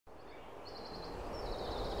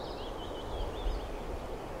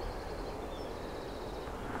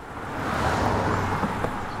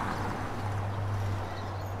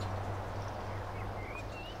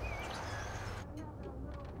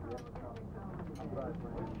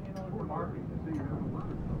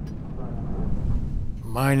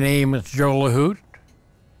My name is Joe Lahout.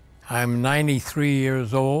 I'm 93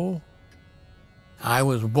 years old. I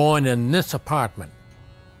was born in this apartment,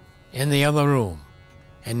 in the other room,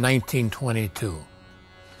 in 1922.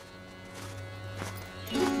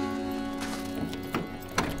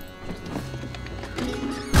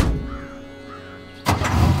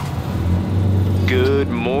 Good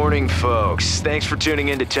morning, folks. Thanks for tuning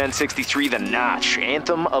in to 1063 The Notch,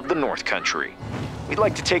 Anthem of the North Country. We'd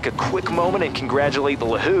like to take a quick moment and congratulate the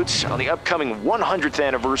Lahouts on the upcoming 100th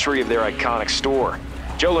anniversary of their iconic store.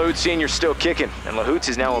 Joe Lahout Sr.'s still kicking, and Lahout's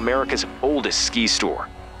is now America's oldest ski store.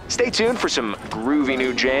 Stay tuned for some groovy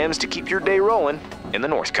new jams to keep your day rolling in the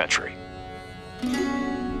North Country.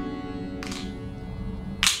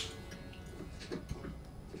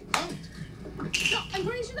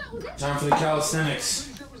 Time for the calisthenics.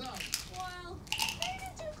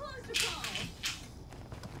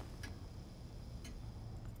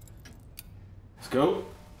 Let's go.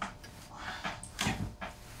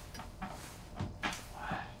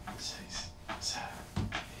 6, 7,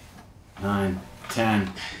 8, 9,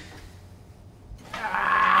 10. All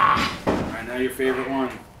right, now your favorite one.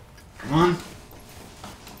 Come on.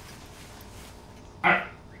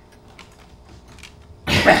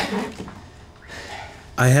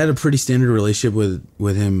 I had a pretty standard relationship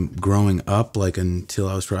with him growing up, like until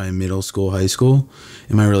I was probably in middle school, high school,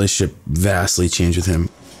 and my relationship vastly changed with him.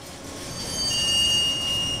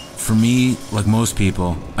 For me, like most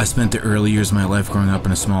people, I spent the early years of my life growing up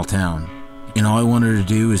in a small town, and all I wanted to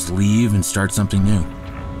do is leave and start something new.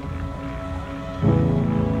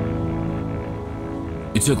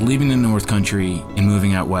 It took leaving the North Country and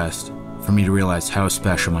moving out west for me to realize how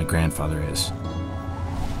special my grandfather is.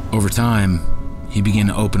 Over time, he began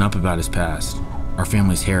to open up about his past, our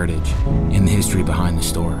family's heritage, and the history behind the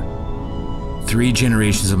store. 3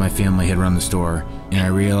 generations of my family had run the store, and I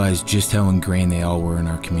realized just how ingrained they all were in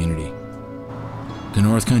our community. The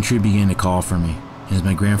North Country began to call for me, and as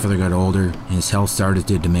my grandfather got older and his health started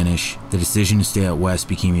to diminish, the decision to stay out west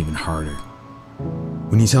became even harder.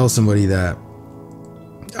 When you tell somebody that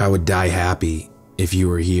I would die happy if you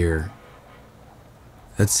were here,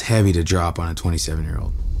 that's heavy to drop on a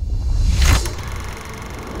 27-year-old.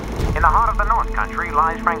 In the heart of the North Country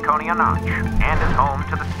lies Franconia Notch, and is home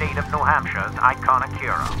to the state of New Hampshire's iconic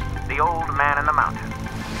hero, the Old Man in the Mountains,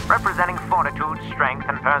 representing fortitude, strength,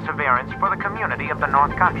 and perseverance for the community of the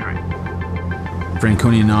North Country.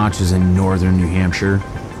 Franconia Notch is in northern New Hampshire,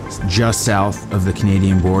 just south of the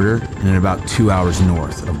Canadian border, and about 2 hours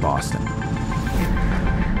north of Boston.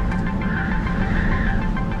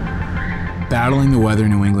 Battling the weather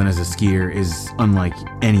in New England as a skier is unlike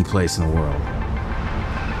any place in the world.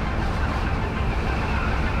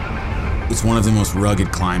 It's one of the most rugged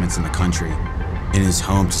climates in the country and is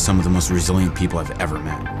home to some of the most resilient people I've ever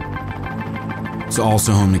met. It's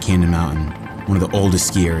also home to Camden Mountain, one of the oldest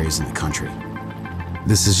ski areas in the country.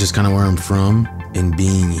 This is just kind of where I'm from, and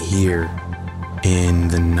being here in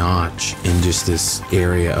the Notch, in just this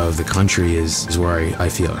area of the country is where I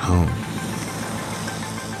feel at home.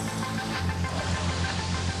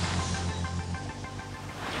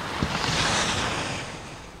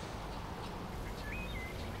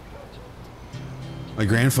 My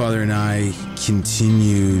grandfather and I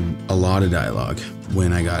continued a lot of dialogue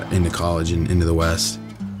when I got into college and into the West.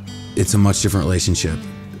 It's a much different relationship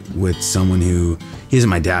with someone who, he isn't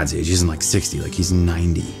my dad's age, he isn't like 60, like he's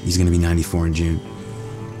 90. He's gonna be 94 in June.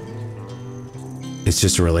 It's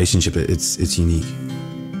just a relationship, it's unique.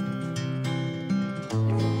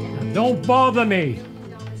 Don't bother me.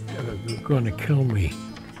 You're gonna kill me.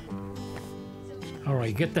 All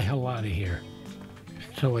right, get the hell out of here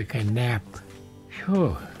so I can nap.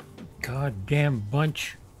 Phew, goddamn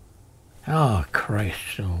bunch. Oh,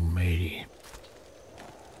 Christ almighty.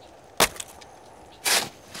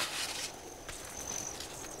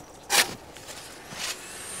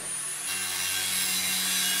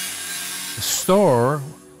 The store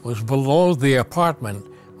was below the apartment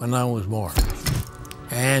when I was born,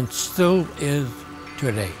 and still is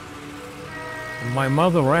today. My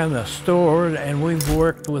mother ran the store, and we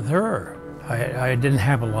worked with her. I didn't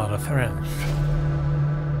have a lot of friends.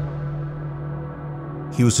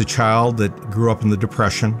 He was a child that grew up in the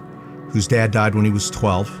Depression, whose dad died when he was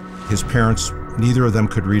 12. His parents, neither of them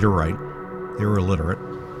could read or write. They were illiterate.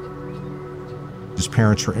 His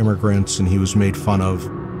parents were immigrants, and he was made fun of.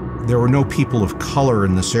 There were no people of color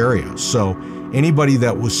in this area, so anybody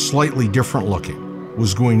that was slightly different looking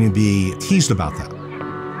was going to be teased about that.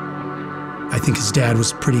 I think his dad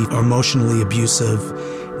was pretty emotionally abusive,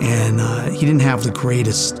 and he didn't have the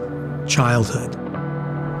greatest childhood.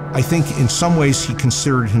 I think in some ways he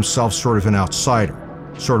considered himself sort of an outsider,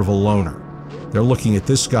 sort of a loner. They're looking at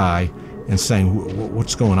this guy and saying,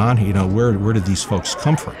 what's going on here? You know, where did these folks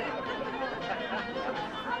come from?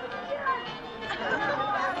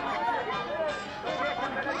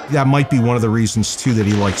 That might be one of the reasons too that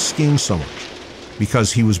he liked skiing so much,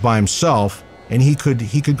 because he was by himself and he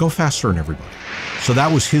could go faster than everybody. So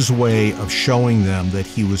that was his way of showing them that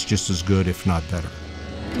he was just as good, if not better.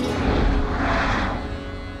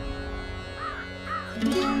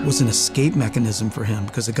 It was an escape mechanism for him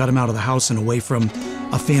because it got him out of the house and away from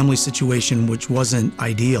a family situation which wasn't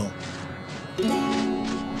ideal.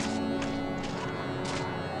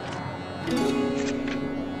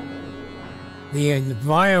 The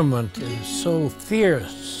environment is so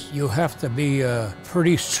fierce, you have to be a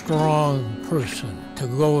pretty strong person to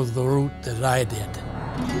go the route that I did.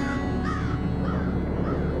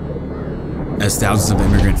 As thousands of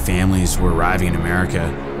immigrant families were arriving in America,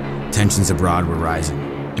 tensions abroad were rising,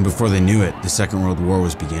 and before they knew it, the Second World War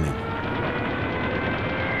was beginning.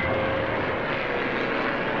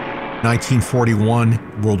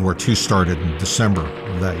 1941, World War II started in December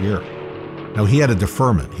of that year. Now, he had a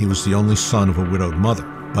deferment. He was the only son of a widowed mother,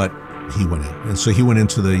 but he went in. And so he went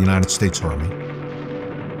into the United States Army.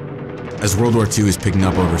 As World War II was picking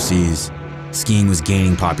up overseas, skiing was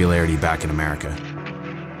gaining popularity back in America.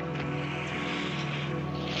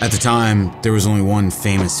 At the time, there was only one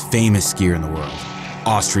famous skier in the world,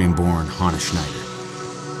 Austrian-born Hannes Schneider.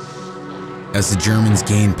 As the Germans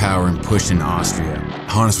gained power and pushed into Austria,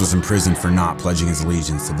 Hannes was imprisoned for not pledging his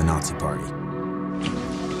allegiance to the Nazi Party.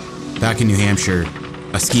 Back in New Hampshire,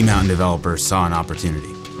 a ski mountain developer saw an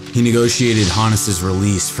opportunity. He negotiated Hannes's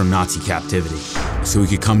release from Nazi captivity so he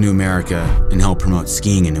could come to America and help promote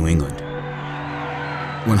skiing in New England.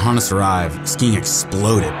 When Hannes arrived, skiing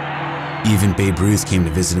exploded. Even Babe Ruth came to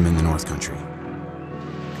visit him in the North Country.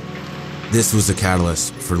 This was the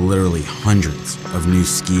catalyst for literally hundreds of new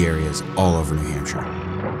ski areas all over New Hampshire.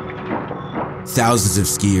 Thousands of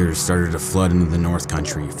skiers started to flood into the North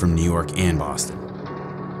Country from New York and Boston.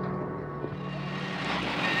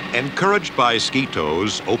 Encouraged by ski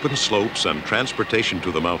tows, open slopes, and transportation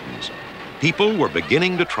to the mountains, people were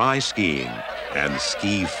beginning to try skiing, and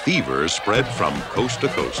ski fever spread from coast to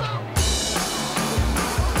coast.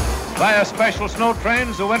 Via special snow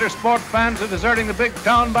trains, the winter sport fans are deserting the big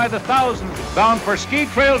town by the thousands, bound for ski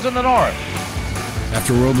trails in the north.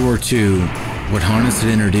 After World War II, what Hannes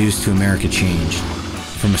had introduced to America changed,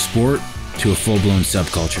 from a sport to a full-blown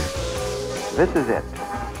subculture. This is it.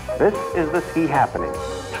 This is the ski happening.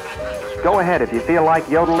 Go ahead, if you feel like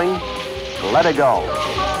yodeling, let it go.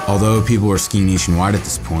 Although people were skiing nationwide at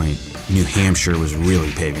this point, New Hampshire was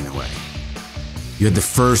really paving the way. You had the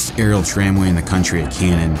first aerial tramway in the country at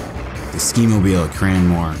Cannon, the ski mobile at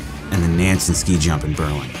Cranmore, and the Nansen ski jump in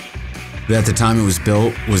Berlin. But at the time it was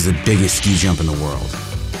built, was the biggest ski jump in the world.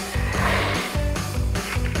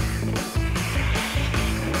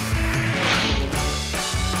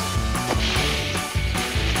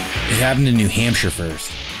 It happened in New Hampshire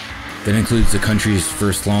first. That includes the country's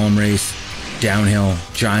first slalom race, downhill,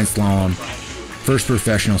 giant slalom, first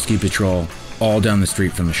professional ski patrol, all down the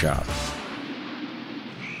street from the shop.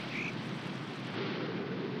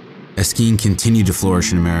 As skiing continued to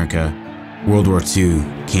flourish in America, World War II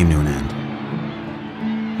came to an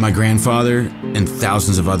end. My grandfather and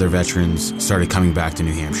thousands of other veterans started coming back to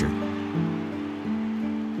New Hampshire.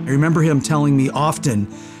 I remember him telling me often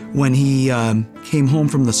when he came home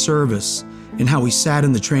from the service and how he sat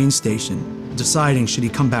in the train station deciding should he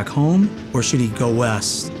come back home or should he go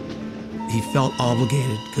west. He felt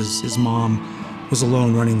obligated because his mom was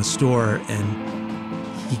alone running the store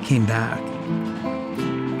and he came back.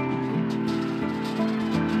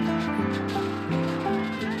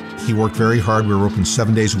 He worked very hard. We were open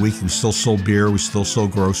 7 days a week. We still sold beer. We still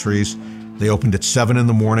sold groceries. They opened at 7 in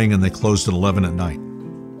the morning and they closed at 11 at night.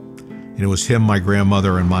 And it was him, my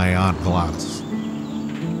grandmother, and my aunt Gladys.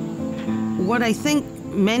 What I think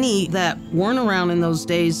many that weren't around in those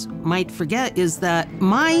days might forget is that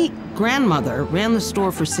my grandmother ran the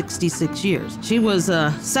store for 66 years. She was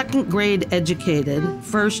a second-grade educated,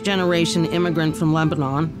 first-generation immigrant from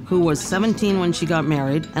Lebanon who was 17 when she got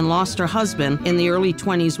married and lost her husband in the early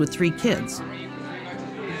 20s with 3 kids.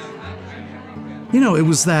 You know, it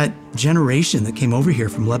was that generation that came over here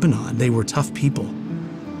from Lebanon. They were tough people.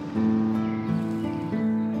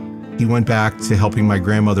 He went back to helping my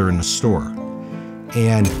grandmother in the store.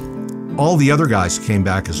 And all the other guys came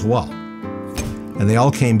back as well. And they all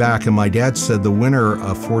came back, and my dad said the winter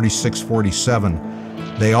of 46,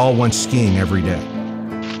 47, they all went skiing every day.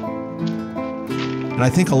 And I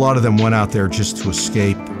think a lot of them went out there just to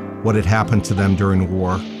escape what had happened to them during the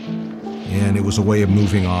war. and it was a way of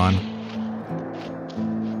moving on.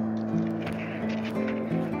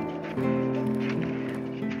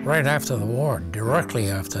 Right after the war, directly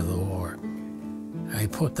after the war, I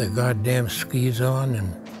put the goddamn skis on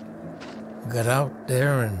and got out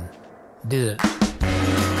there and did it.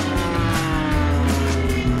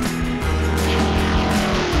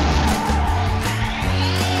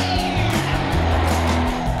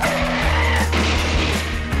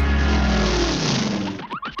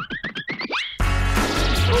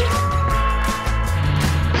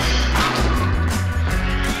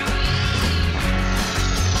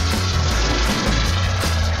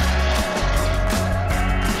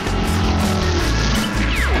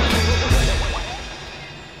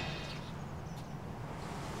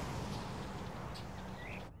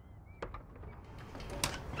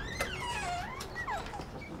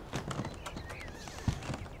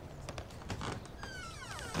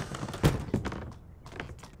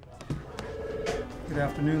 Good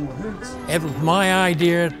afternoon, Lahouts. It was my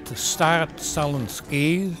idea to start selling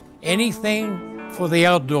skis, anything for the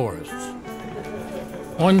outdoors.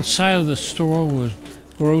 One side of the store was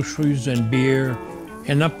groceries and beer,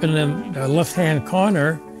 and up in the left-hand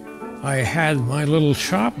corner, I had my little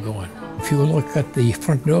shop going. If you look at the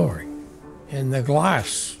front door, and the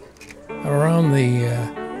glass around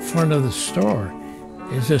the front of the store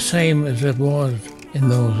is the same as it was in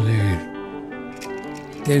those days.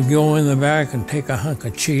 They'd go in the back and take a hunk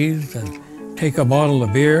of cheese and take a bottle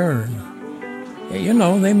of beer. And, you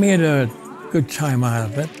know, they made a good time out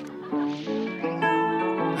of it.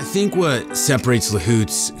 I think what separates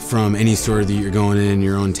Lahouts from any store that you're going in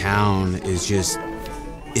your own town is just,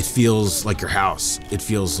 it feels like your house. It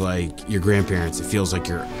feels like your grandparents. It feels like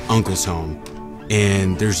your uncle's home.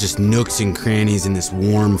 And there's just nooks and crannies and this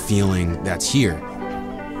warm feeling that's here.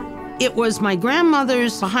 It was my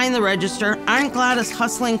grandmother's behind the register, Aunt Gladys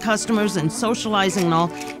hustling customers and socializing and all,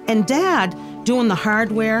 and Dad doing the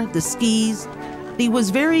hardware, the skis. He was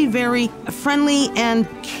very, very friendly and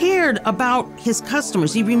cared about his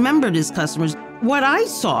customers. He remembered his customers. What I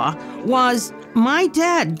saw was my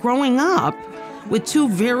dad growing up with two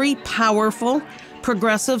very powerful,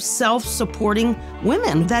 progressive, self-supporting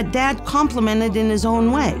women that Dad complimented in his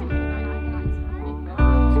own way.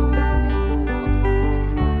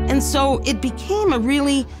 And so it became a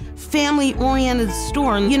really family-oriented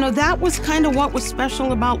store. And, you know, that was kind of what was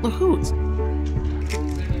special about Lahouts.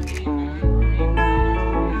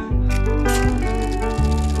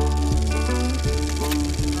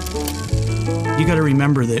 You got to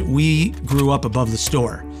remember that we grew up above the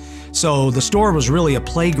store. So the store was really a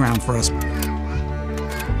playground for us.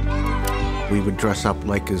 We would dress up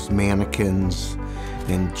like as mannequins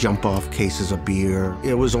and jump off cases of beer.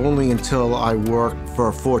 It was only until I worked for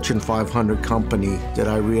a Fortune 500 company that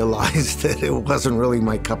I realized that it wasn't really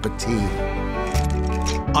my cup of tea.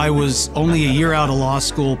 I was only a year out of law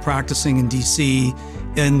school practicing in DC.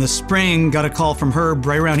 In the spring, got a call from Herb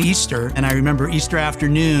right around Easter, and I remember Easter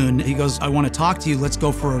afternoon, he goes, "I want to talk to you, let's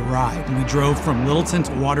go for a ride." And we drove from Littleton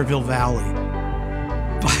to Waterville Valley.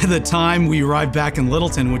 By the time we arrived back in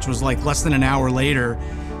Littleton, which was like less than an hour later,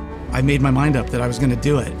 I made my mind up that I was going to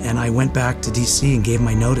do it. And I went back to DC and gave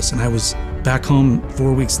my notice, and I was back home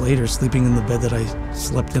 4 weeks later, sleeping in the bed that I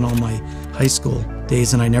slept in all my high school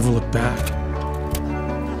days, and I never looked back.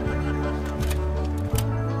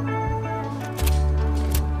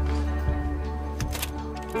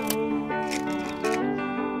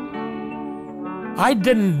 I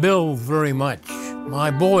didn't build very much. My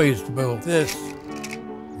boys built this.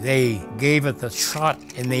 They gave it the shot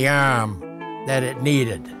in the arm that it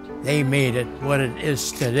needed. They made it what it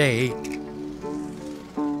is today.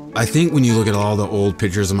 I think when you look at all the old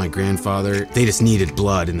pictures of my grandfather, they just needed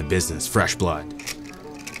blood in the business, fresh blood.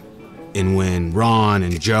 And when Ron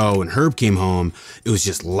and Joe and Herb came home, it was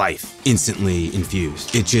just life, instantly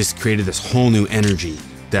infused. It just created this whole new energy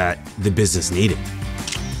that the business needed.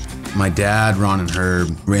 My dad, Ron, and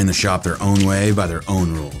Herb ran the shop their own way by their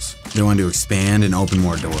own rules. They wanted to expand and open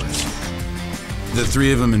more doors. The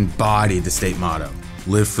three of them embodied the state motto,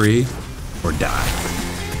 live free or die.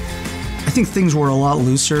 I think things were a lot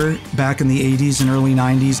looser back in the 80s and early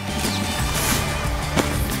 90s.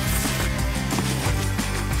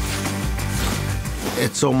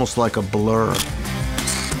 It's almost like a blur.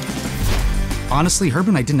 Honestly, Herb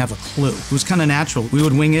and I didn't have a clue. It was kind of natural. We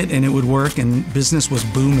would wing it and it would work, and business was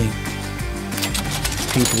booming.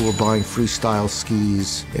 People were buying freestyle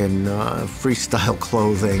skis and freestyle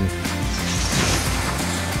clothing.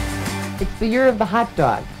 It's the year of the hot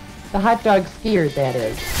dog. The hot dog skier, that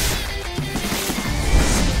is.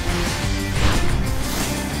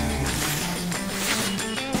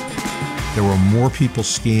 There were more people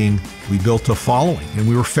skiing. We built a following, and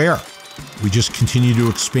we were fair. We just continued to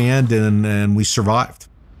expand, and we survived.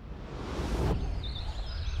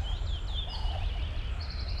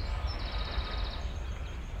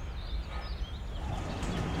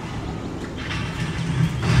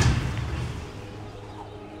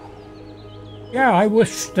 Yeah, I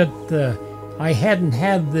wish that I hadn't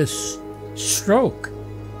had this stroke.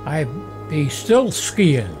 I'd be still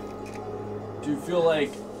skiing. Do you feel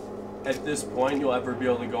like at this point you'll ever be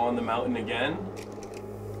able to go on the mountain again?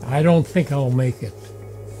 I don't think I'll make it.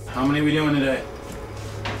 How many are we doing today?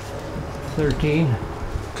 13.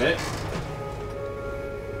 Okay.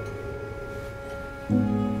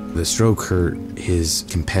 The stroke hurt his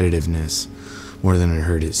competitiveness more than it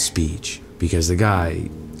hurt his speech, because the guy,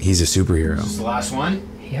 he's a superhero. Is this the last one?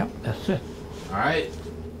 Yep, that's it. All right.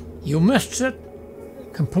 You missed it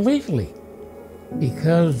completely,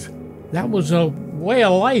 because that was a way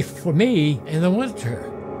of life for me in the winter.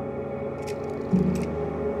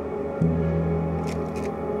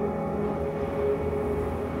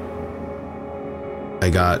 I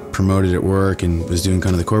got promoted at work and was doing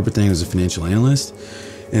kind of the corporate thing as a financial analyst.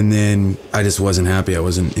 And then I just wasn't happy. I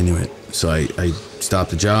wasn't into it. So I stopped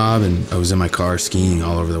the job and I was in my car skiing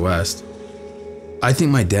all over the West. I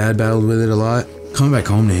think my dad battled with it a lot. Coming back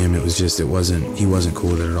home to him, he wasn't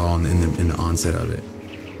cool with it at all in the onset of it.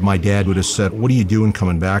 My dad would have said, "What are you doing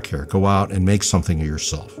coming back here? Go out and make something of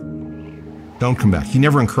yourself. Don't come back." He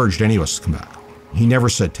never encouraged any of us to come back. He never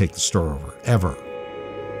said, "Take the store over," ever.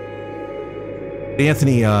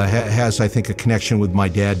 Anthony has, I think, a connection with my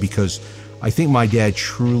dad because I think my dad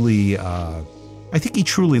truly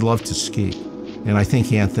loved to ski. And I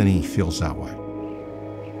think Anthony feels that way.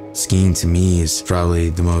 Skiing to me is probably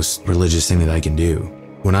the most religious thing that I can do.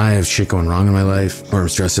 When I have shit going wrong in my life or I'm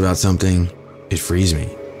stressed about something, it frees me.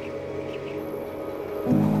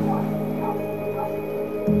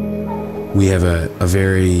 We have a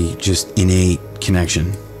very just innate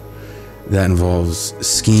connection that involves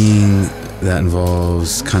skiing, that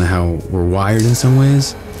involves kind of how we're wired in some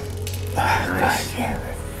ways.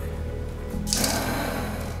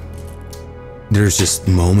 There's just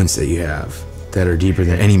moments that you have that are deeper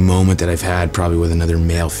than any moment that I've had probably with another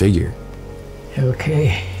male figure.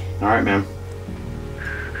 Okay. All right, man.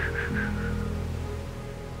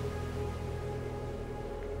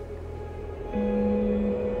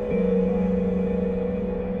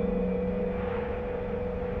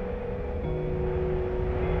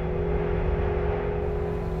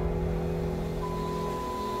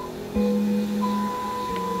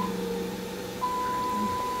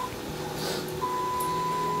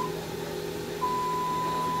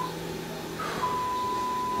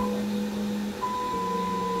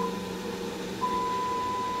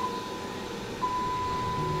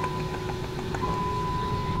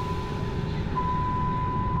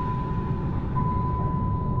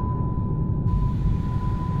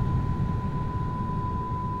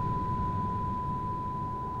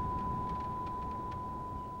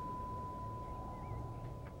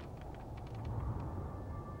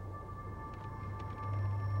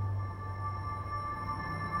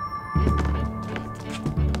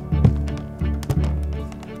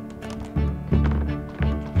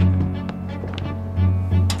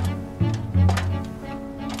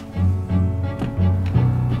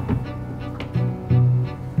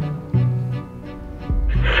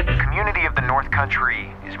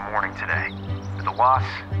 Country is mourning today for the loss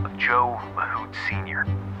of Joe Lahout Sr.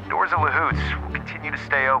 Doors of Lahouts will continue to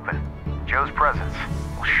stay open. Joe's presence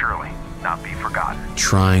will surely not be forgotten.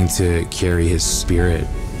 Trying to carry his spirit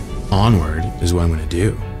onward is what I'm going to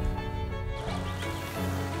do.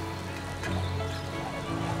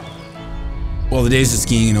 While the days of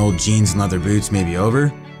skiing in old jeans and leather boots may be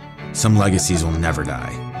over, some legacies will never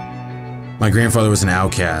die. My grandfather was an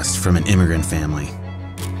outcast from an immigrant family.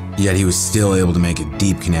 Yet he was still able to make a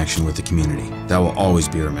deep connection with the community that will always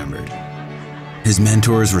be remembered. His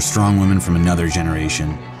mentors were strong women from another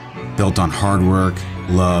generation, built on hard work,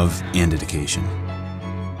 love, and dedication.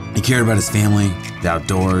 He cared about his family, the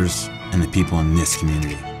outdoors, and the people in this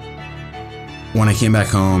community. When I came back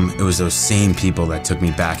home, it was those same people that took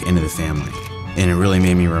me back into the family, and it really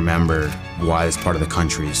made me remember why this part of the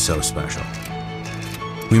country is so special.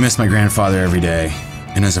 We miss my grandfather every day,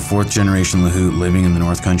 and as a fourth-generation Lahout living in the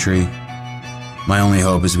North Country, my only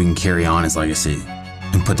hope is we can carry on his legacy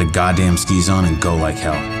and put the goddamn skis on and go like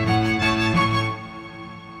hell.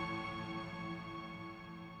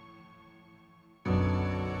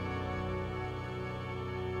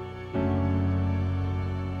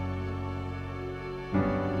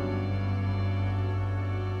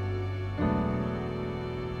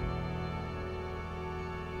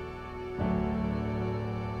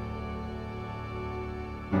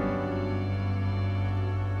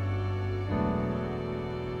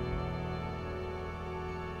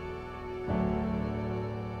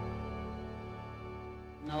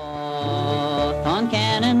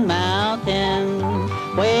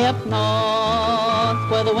 up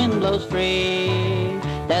north where the wind blows free,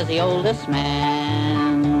 there's the oldest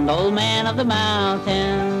man, the old man of the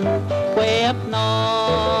mountain. Way up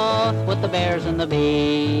north with the bears and the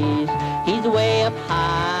bees, he's way up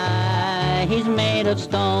high, he's made of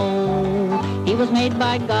stone. He was made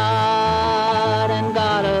by God and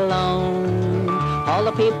God alone. All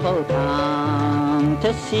the people come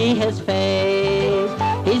to see his face.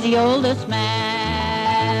 He's the oldest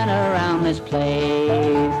man around this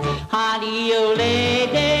place.